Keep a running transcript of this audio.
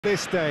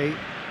This day,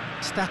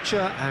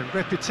 stature and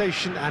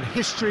reputation and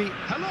history,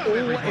 all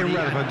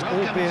irrelevant,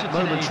 albeit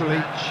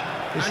momentarily.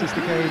 This is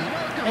the game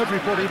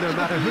everybody, no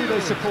matter who they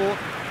support,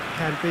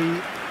 can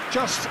be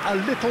just a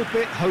little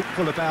bit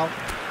hopeful about.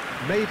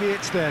 Maybe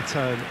it's their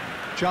turn,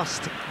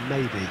 just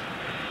maybe.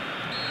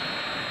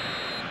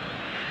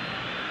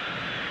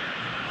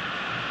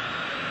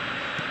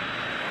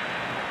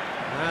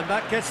 And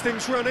that gets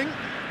things running.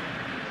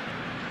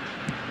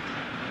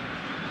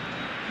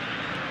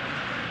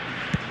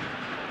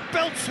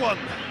 Belts one.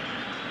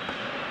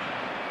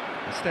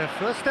 It's their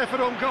first effort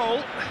on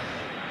goal.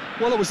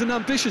 Well, it was an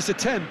ambitious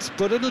attempt,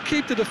 but it'll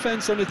keep the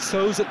defence on its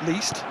toes at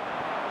least.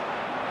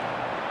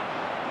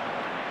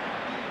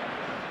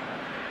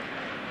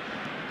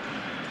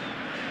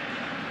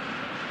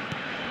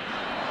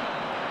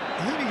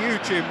 Who do you,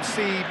 Jim,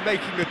 see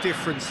making a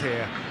difference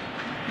here?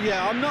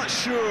 Yeah, I'm not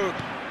sure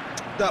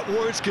that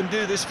words can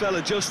do this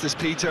fella justice,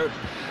 Peter.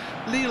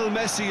 Lionel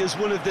Messi is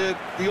one of the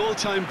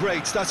all-time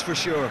greats, that's for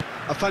sure.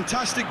 A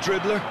fantastic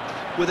dribbler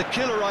with a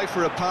killer eye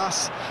for a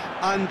pass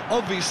and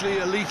obviously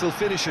a lethal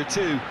finisher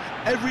too.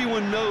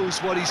 Everyone knows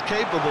what he's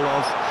capable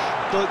of,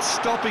 but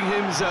stopping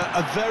him's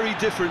a very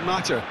different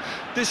matter.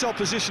 This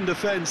opposition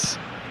defence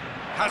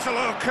has a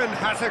look and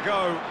has a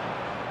go.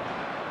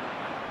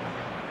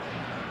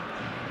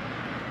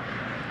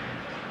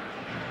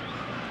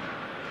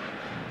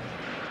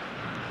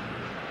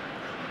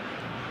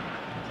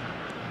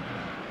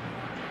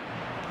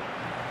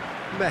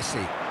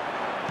 Messi.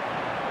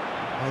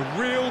 A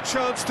real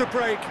chance to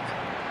break.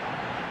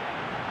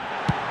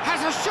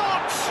 Has a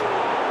shot!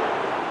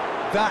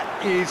 That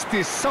is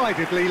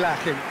decidedly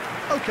lacking.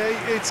 OK,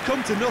 it's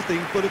come to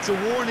nothing, but it's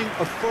a warning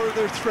of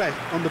further threat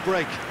on the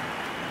break.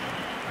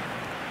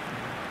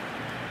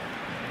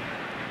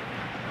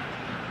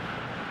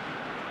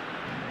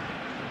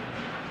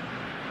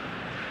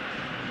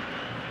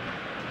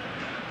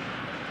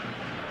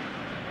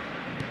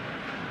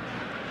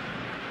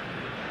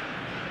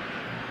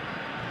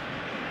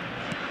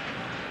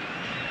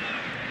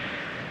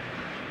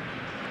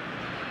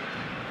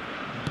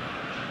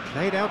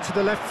 Played out to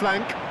the left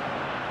flank.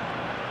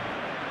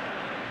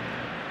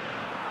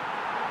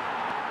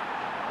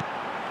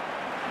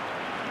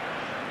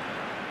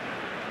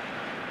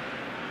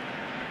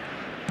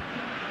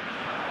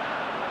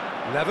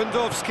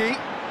 Lewandowski,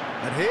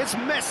 and here's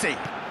Messi.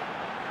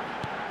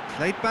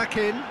 Played back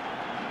in.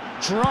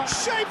 Drop.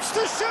 Shapes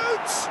to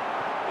shoot!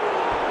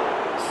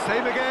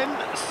 Same again,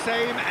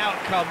 same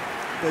outcome.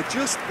 They're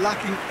just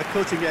lacking a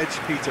cutting edge,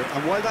 Peter,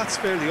 and while that's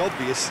fairly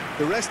obvious,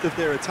 the rest of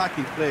their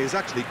attacking play is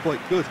actually quite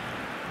good.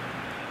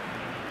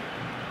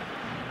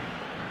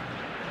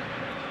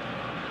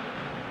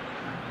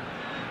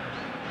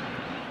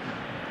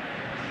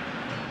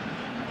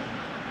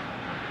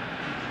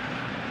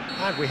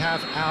 And we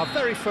have our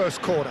very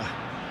first corner.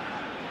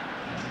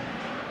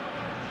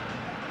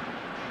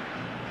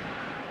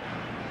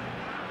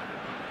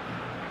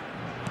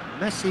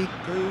 Messi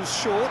goes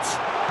short.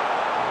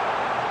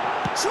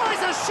 Tries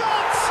a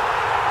shot!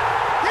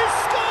 He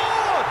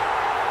scored!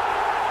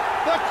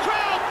 The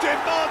crowd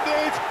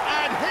demanded,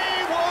 and he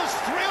was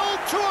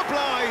thrilled to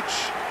oblige.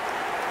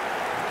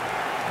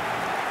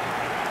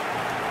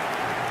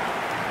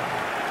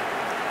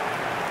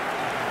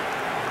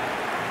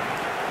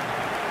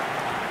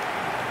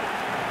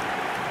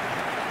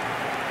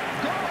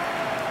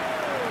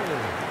 Goal!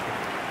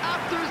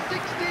 After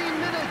 16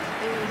 minutes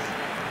is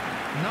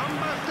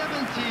number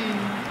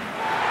 17.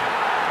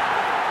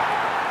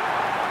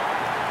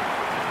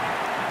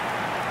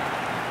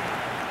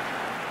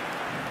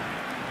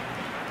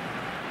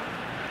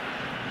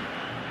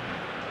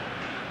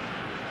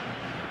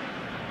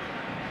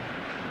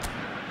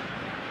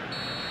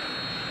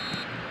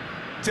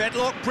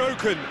 Deadlock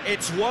broken,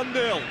 it's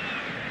 1-0.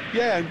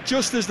 Yeah, and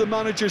just as the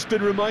manager's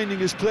been reminding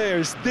his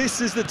players, this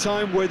is the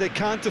time where they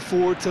can't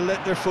afford to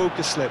let their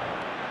focus slip.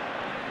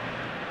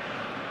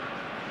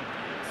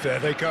 There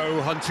they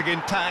go, hunting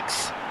in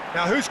packs.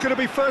 Now who's going to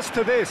be first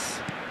to this?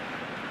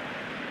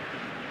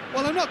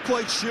 Well, I'm not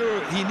quite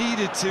sure he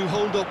needed to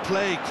hold up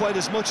play quite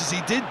as much as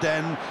he did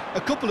then.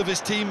 A couple of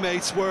his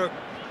teammates were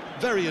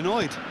very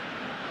annoyed.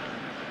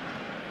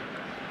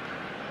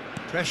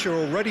 Pressure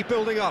already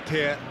building up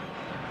here.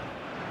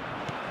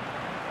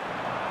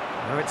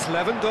 Now it's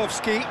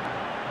Lewandowski.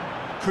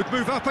 Could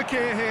move up a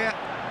gear here.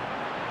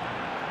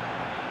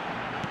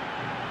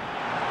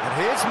 And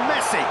here's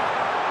Messi.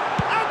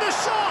 And the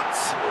shot!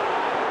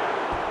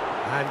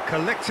 And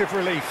collective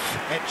relief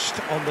etched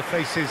on the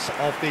faces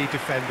of the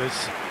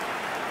defenders.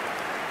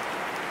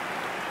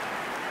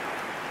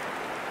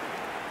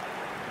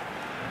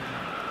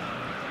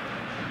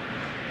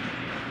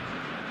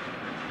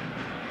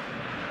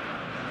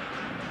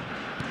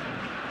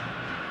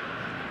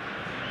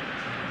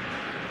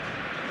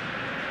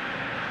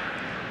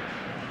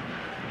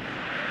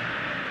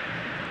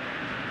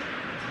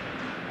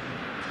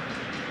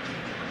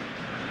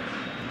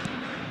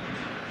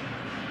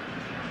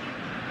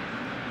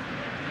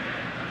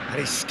 And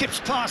he skips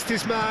past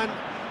his man.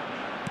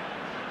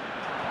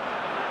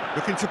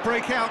 Looking to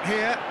break out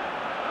here.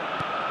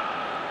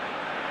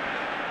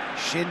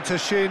 Shin to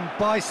shin,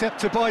 bicep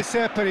to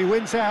bicep, and he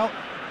wins out.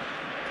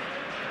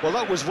 Well,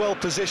 that was well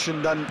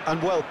positioned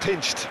and well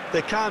pinched.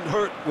 They can't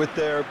hurt with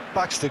their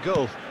backs to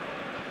goal.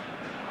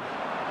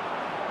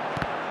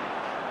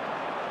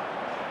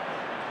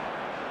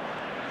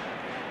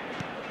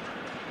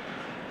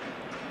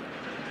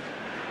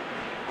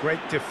 Great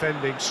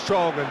defending,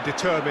 strong and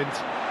determined.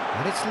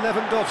 And it's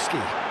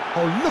Lewandowski.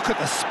 Oh, look at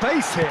the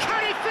space here.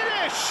 Can he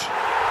finish?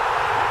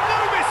 No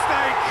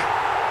mistake!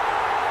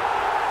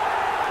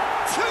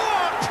 2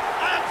 up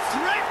and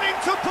threatening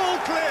to pull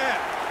clear.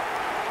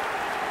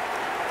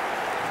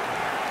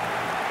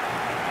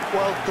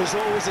 Well, there's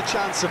always a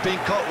chance of being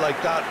caught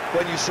like that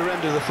when you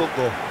surrender the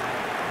football.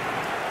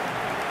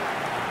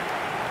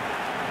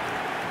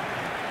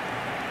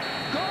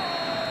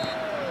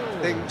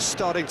 Things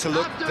starting to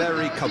look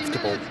very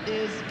comfortable.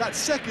 That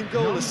second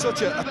goal has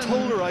such a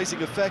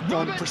polarising effect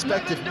on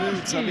prospective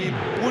moods. I mean,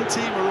 one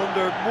team are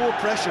under more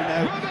pressure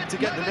now to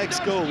get the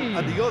next goal,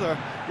 and the other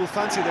will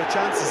fancy their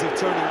chances of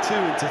turning 2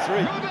 into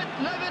 3.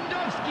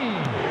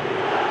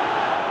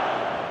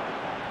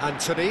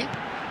 Anthony.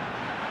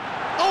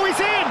 Oh,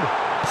 he's in!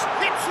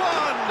 Hits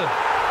one!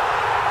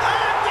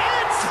 And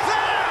it's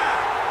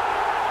there!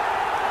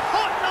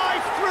 Hot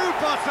knife through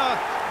butter.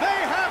 They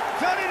have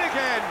done it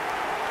again.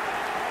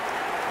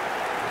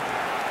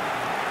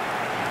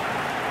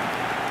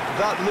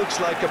 That looks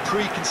like a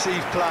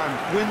preconceived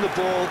plan. Win the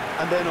ball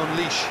and then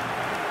unleash.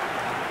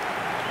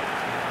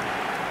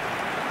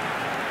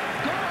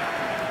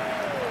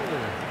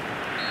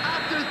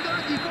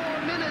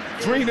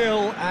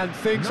 3-0 and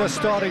things are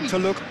starting to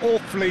look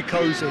awfully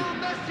cosy.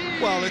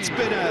 Well, it's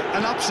been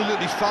an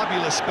absolutely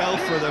fabulous spell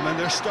for them, and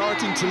they're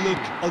starting to look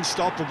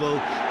unstoppable.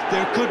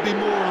 There could be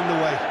more on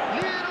the way.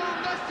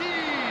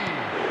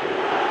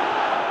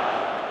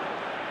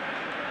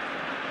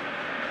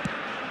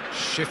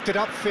 Shifted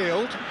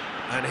upfield,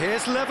 and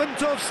here's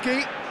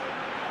Lewandowski.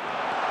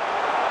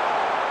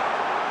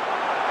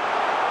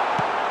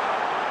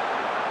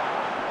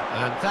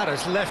 And that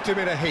has left him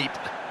in a heap.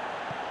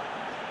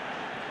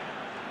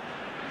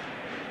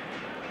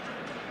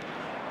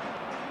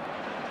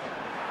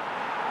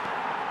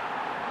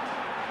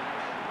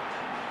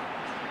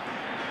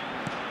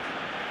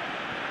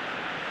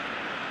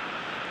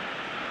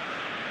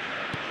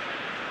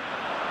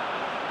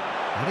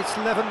 And it's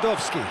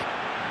Lewandowski.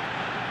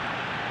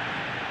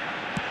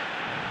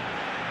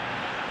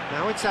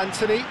 Now it's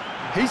Anthony.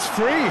 He's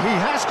free, he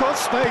has got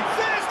space.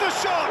 There's the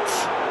shot!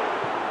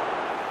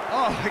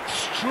 Oh,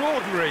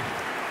 extraordinary.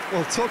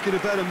 Well, talking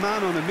about a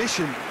man on a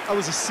mission, that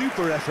was a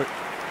super effort.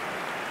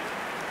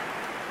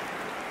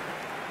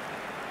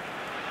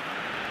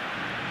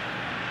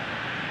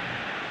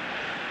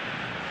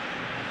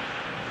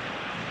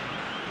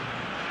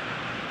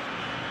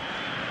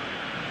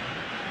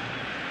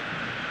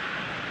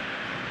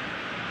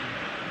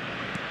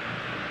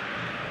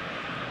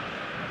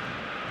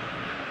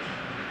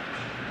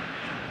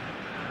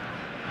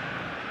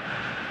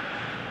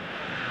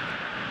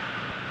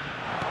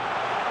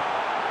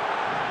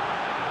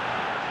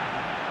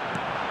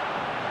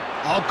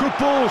 Oh, good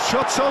ball,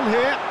 shots on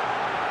here.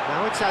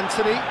 Now it's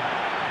Anthony.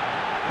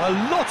 A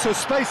lot of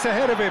space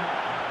ahead of him.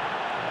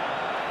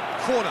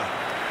 Corner.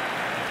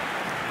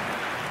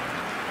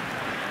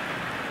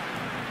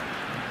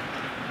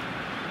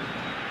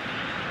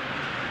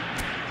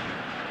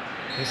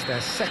 It's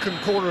their second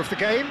corner of the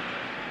game.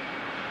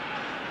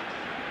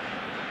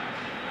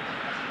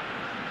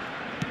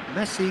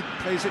 Messi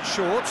plays it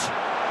short.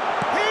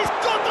 He's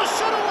got the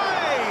shot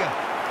away!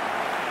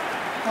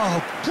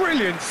 Oh,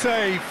 brilliant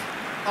save.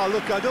 Oh,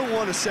 look, I don't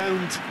want to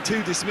sound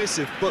too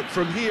dismissive, but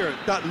from here,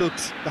 that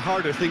looked the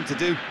harder thing to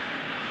do.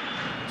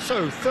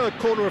 So, third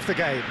corner of the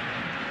game.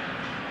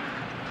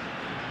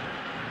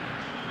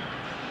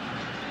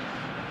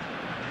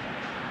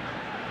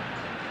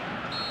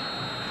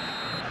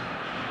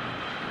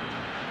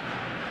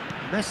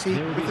 Messi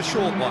with the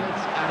short one.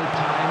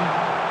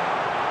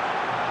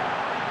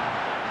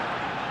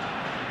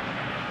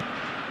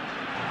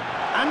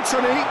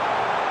 Anthony.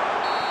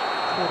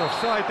 Caught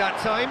offside that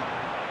time.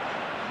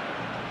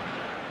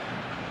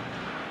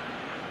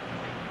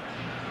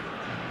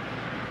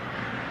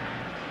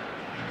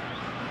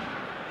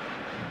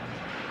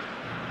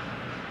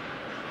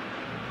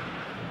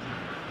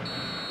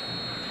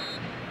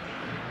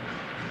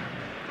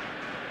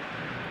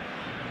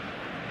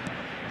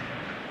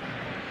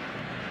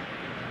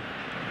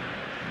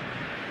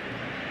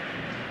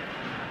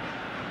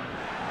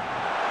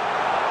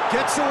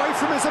 Gets away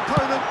from his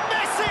opponent,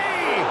 Messi!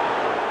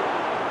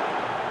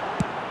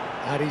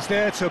 And he's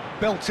there to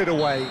belt it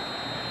away.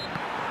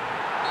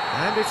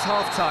 And it's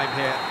half-time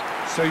here.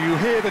 So you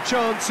hear the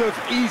chants of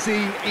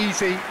easy,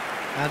 easy,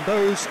 and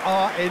those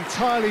are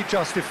entirely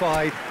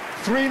justified.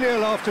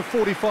 3-0 after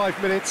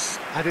 45 minutes,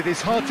 and it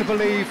is hard to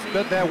believe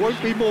that there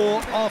won't be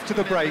more after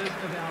the break.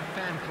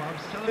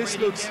 This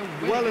looks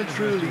well and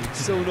truly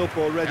sewn up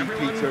already,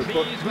 Peter,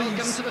 but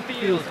please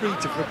feel free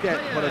to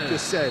forget what I've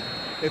just said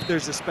if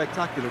there's a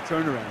spectacular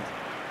turnaround.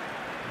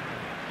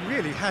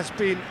 Really has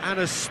been an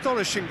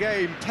astonishing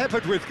game,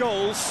 peppered with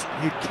goals.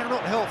 You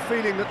cannot help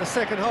feeling that the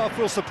second half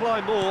will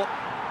supply more.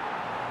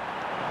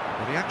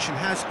 Well, the action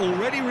has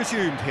already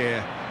resumed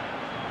here.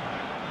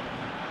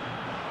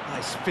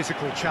 Nice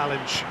physical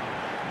challenge.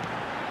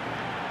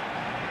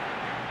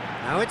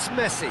 Now it's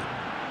Messi.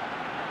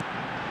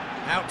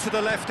 Out to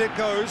the left it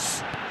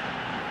goes.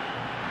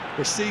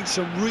 We're seeing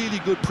some really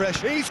good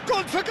pressure. He's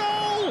gone for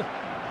goal!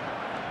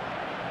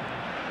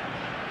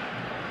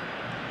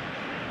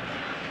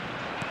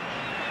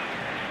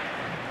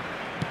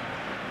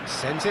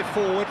 Sends it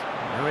forward.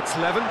 Now it's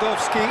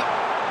Lewandowski.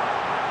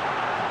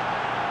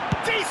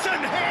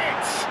 Decent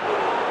hit!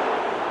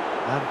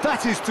 And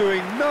that is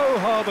doing no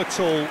harm at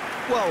all.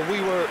 Well,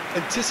 we were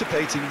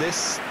anticipating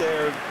this.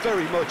 They're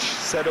very much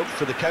set up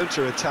for the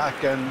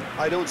counter-attack, and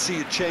I don't see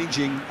it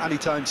changing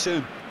anytime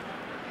soon.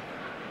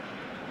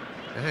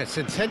 Yeah, it's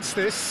intense,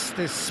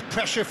 this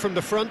pressure from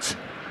the front.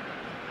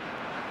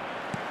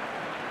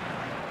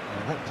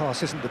 Well, that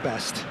pass isn't the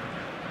best.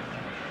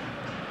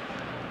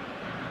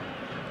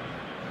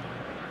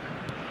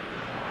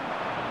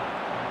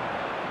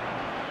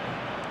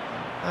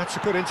 That's a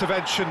good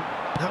intervention.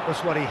 That was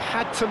what he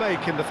had to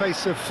make in the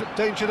face of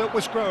danger that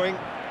was growing.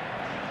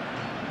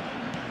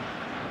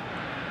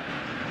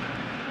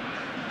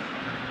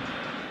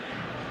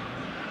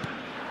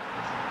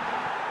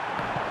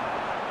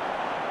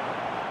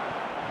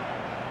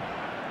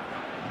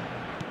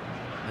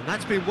 And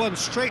that's been won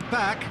straight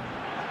back.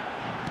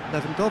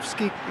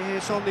 Lewandowski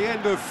is on the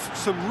end of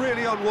some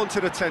really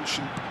unwanted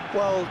attention.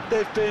 Well,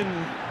 they've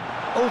been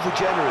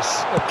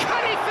over-generous. Oh,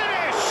 can he finish?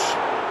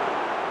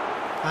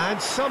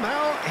 And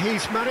somehow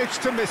he's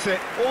managed to miss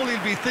it. All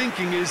he'll be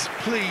thinking is,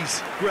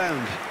 please,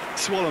 ground,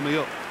 swallow me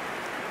up.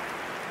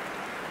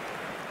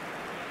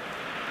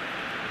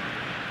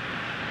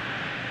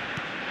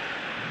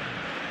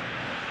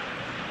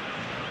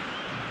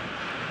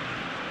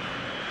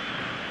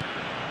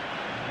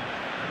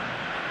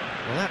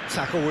 Well, that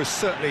tackle was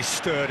certainly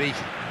sturdy.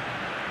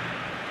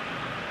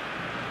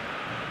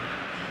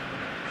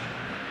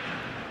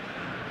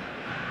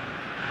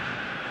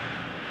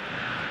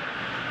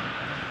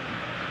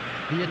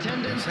 The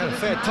attendance Had a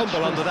fair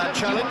tumble under that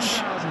challenge.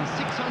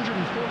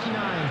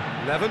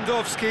 649.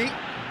 Lewandowski.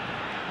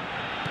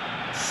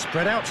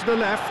 Spread out to the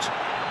left.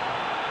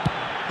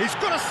 He's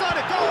got a side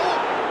of goal!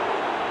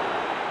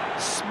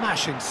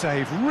 Smashing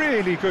save,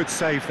 really good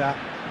save that.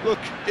 Look,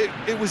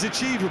 it was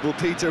achievable,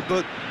 Peter,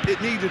 but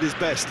it needed his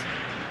best.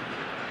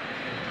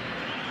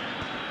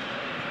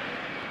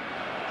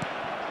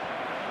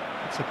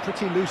 It's a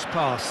pretty loose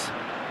pass.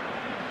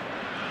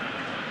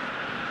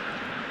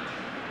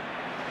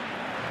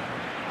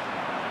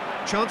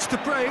 Chance to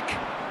break.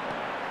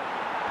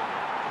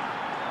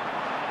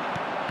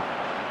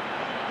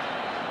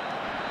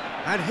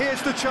 And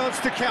here's the chance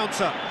to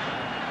counter.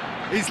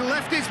 He's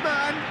left his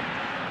man.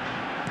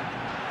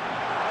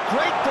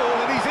 Great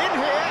ball, and he's in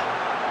here.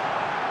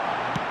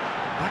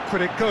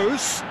 Backward it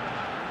goes.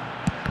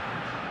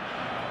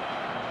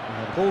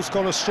 And the ball's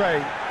gone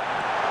astray.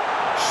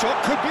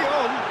 Shot could be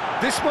on.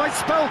 This might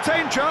spell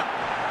danger.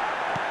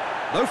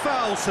 No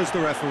foul, says the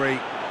referee.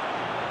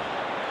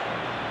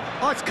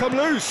 Oh, it's come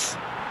loose.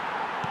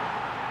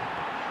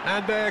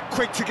 And they're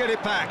quick to get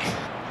it back.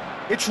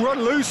 It's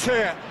run loose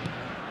here.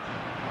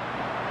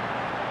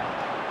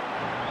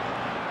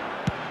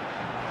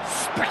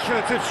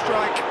 Speculative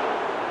strike.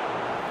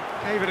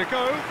 Gave it a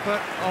go,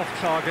 but off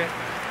target.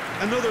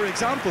 Another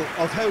example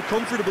of how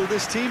comfortable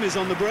this team is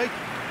on the break.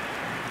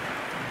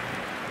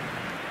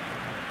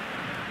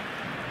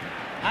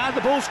 And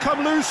the ball's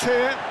come loose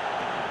here.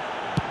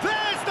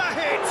 There's the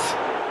hit!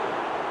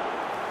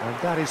 And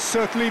that is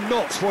certainly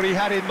not what he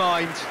had in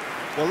mind.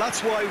 Well,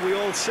 that's why we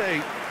all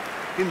say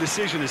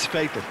indecision is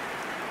fatal.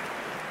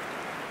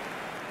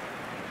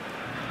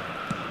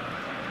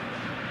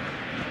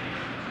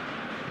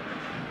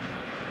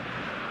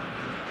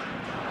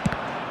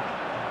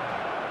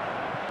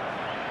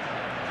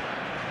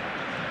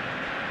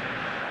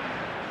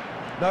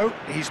 No,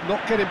 he's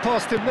not getting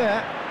past him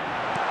there.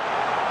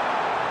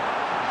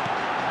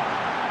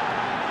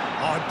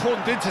 Oh,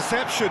 important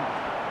interception.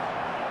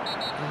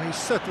 Oh, he's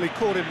certainly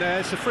caught him there.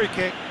 It's a free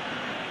kick.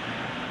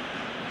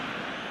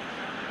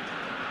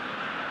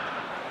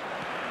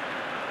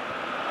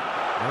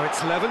 Now it's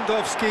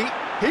Lewandowski.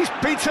 He's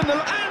beaten the...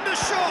 And the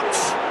shot!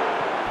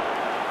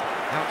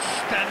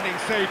 Outstanding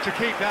save to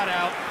keep that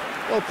out.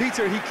 Well,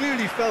 Peter, he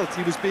clearly felt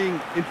he was being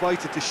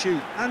invited to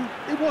shoot, and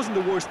it wasn't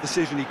the worst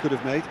decision he could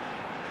have made.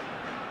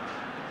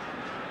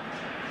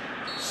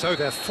 So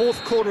their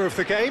fourth corner of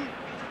the game.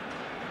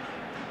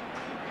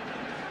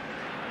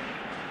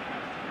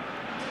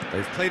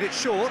 They've played it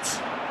short.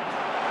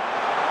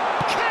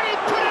 Can he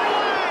put it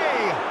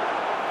away?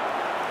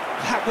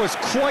 That was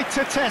quite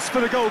a test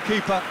for the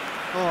goalkeeper.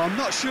 Oh, I'm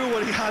not sure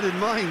what he had in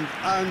mind,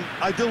 and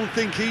I don't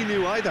think he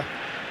knew either.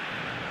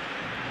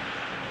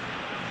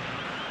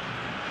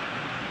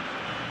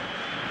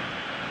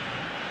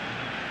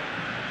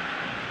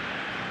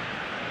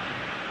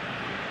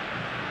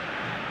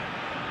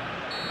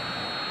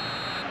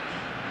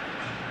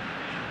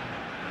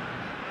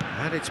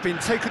 And it's been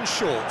taken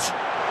short. He's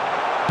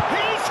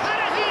had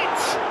a hit!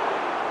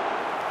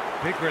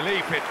 Big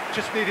relief, it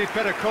just needed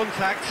better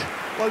contact.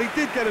 Well, he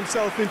did get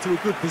himself into a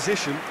good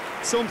position,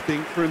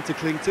 something for him to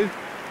cling to.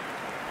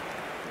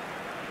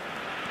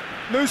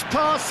 Loose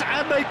pass,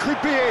 and they could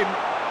be in.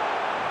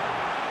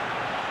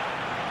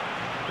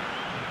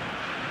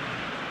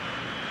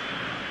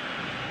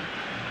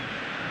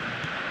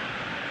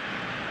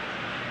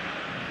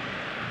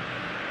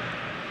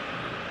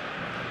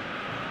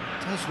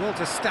 Does well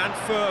to stand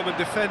firm and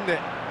defend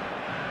it.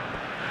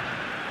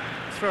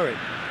 Throw it.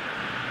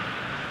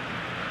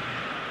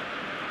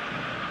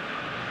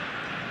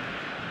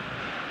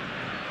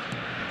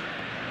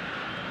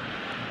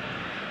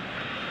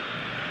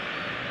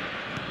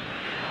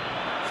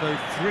 So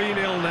 3-0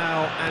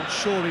 now, and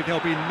surely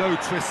there'll be no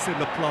twists in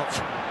the plot.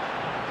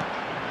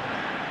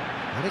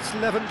 And it's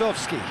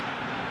Lewandowski.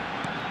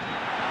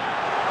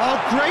 Oh,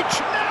 great!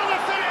 Now the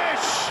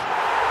finish!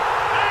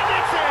 And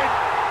it's in!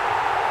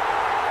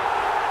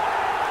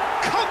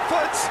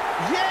 Comfort!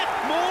 Yet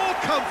more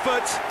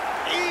comfort!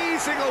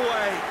 Easing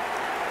away!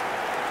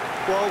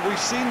 Well, we've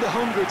seen the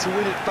hunger to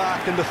win it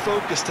back and the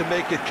focus to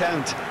make it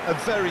count. A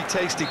very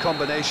tasty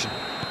combination.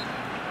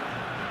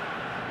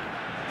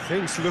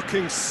 Things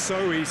looking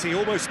so easy,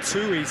 almost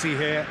too easy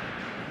here.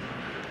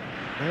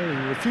 Oh,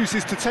 he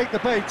refuses to take the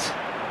bait.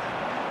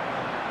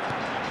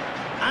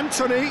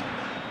 Anthony.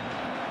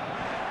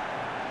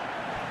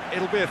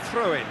 It'll be a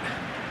throw-in.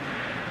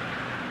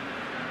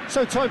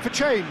 So time for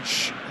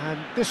change, and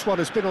this one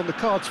has been on the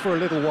cards for a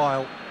little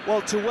while.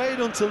 Well, to wait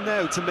until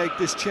now to make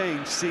this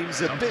change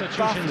seems a bit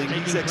baffling.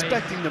 He's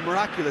expecting the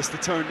miraculous to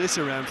turn this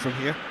around from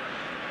here.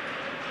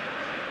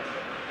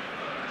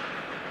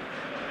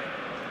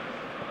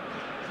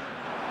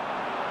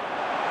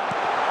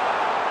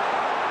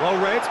 Well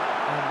read,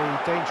 and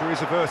the danger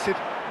is averted.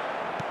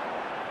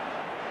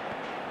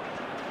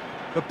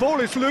 The ball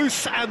is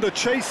loose, and the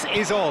chase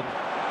is on.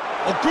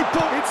 Oh, good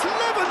ball, it's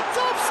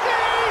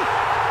Lewandowski!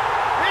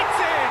 It's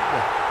in!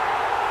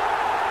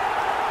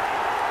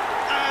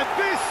 And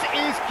this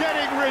is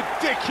getting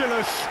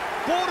ridiculous,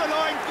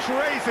 borderline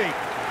crazy.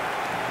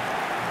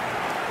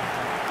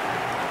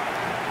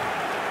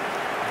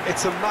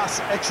 It's a mass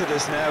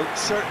exodus now.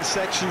 Certain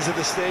sections of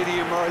the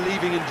stadium are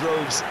leaving in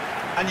droves,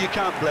 and you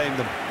can't blame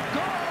them.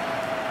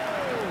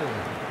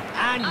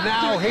 And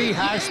now he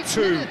has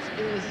two.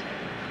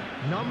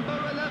 Number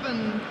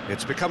 11.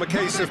 It's become a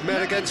case of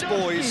men against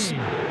boys.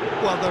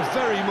 Well, they're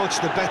very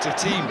much the better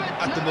team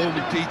at the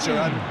moment, Peter,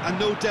 and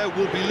no doubt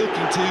will be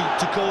looking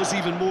to cause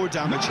even more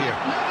damage here.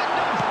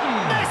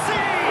 Messi!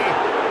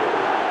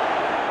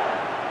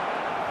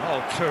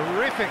 Oh,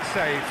 terrific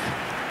save.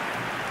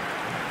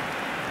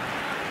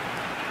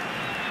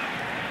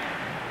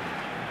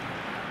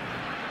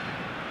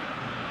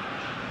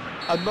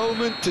 A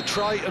moment to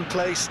try and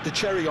place the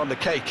cherry on the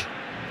cake.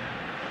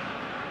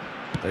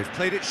 They've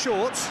played it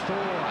short. 4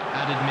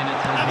 added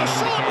minutes And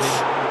has a been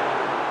indicated.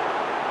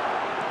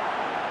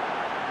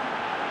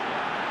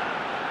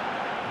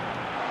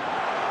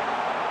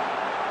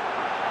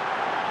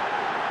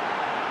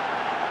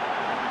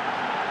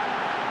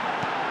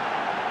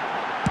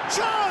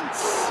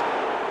 Chance!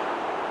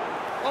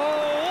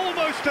 Oh,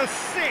 almost a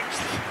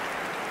sixth.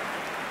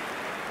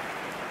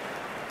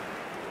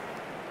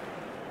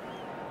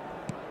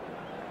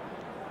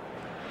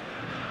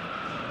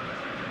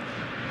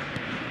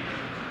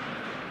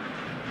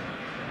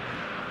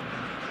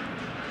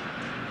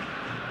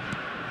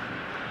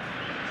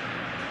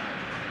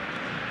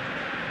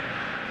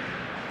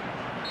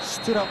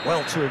 Stood up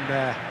well to him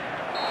there.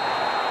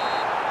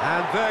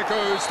 And there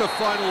goes the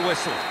final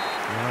whistle.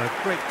 A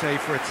great day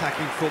for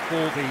attacking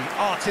football. The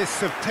artists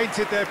have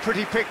painted their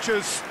pretty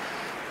pictures.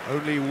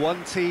 Only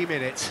one team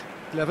in it.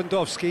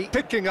 Lewandowski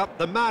picking up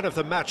the Man of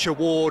the Match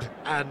award,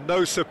 and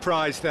no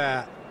surprise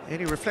there.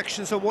 Any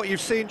reflections on what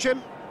you've seen,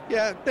 Jim?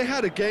 Yeah, they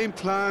had a game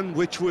plan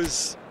which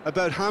was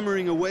about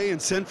hammering away in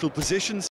central positions.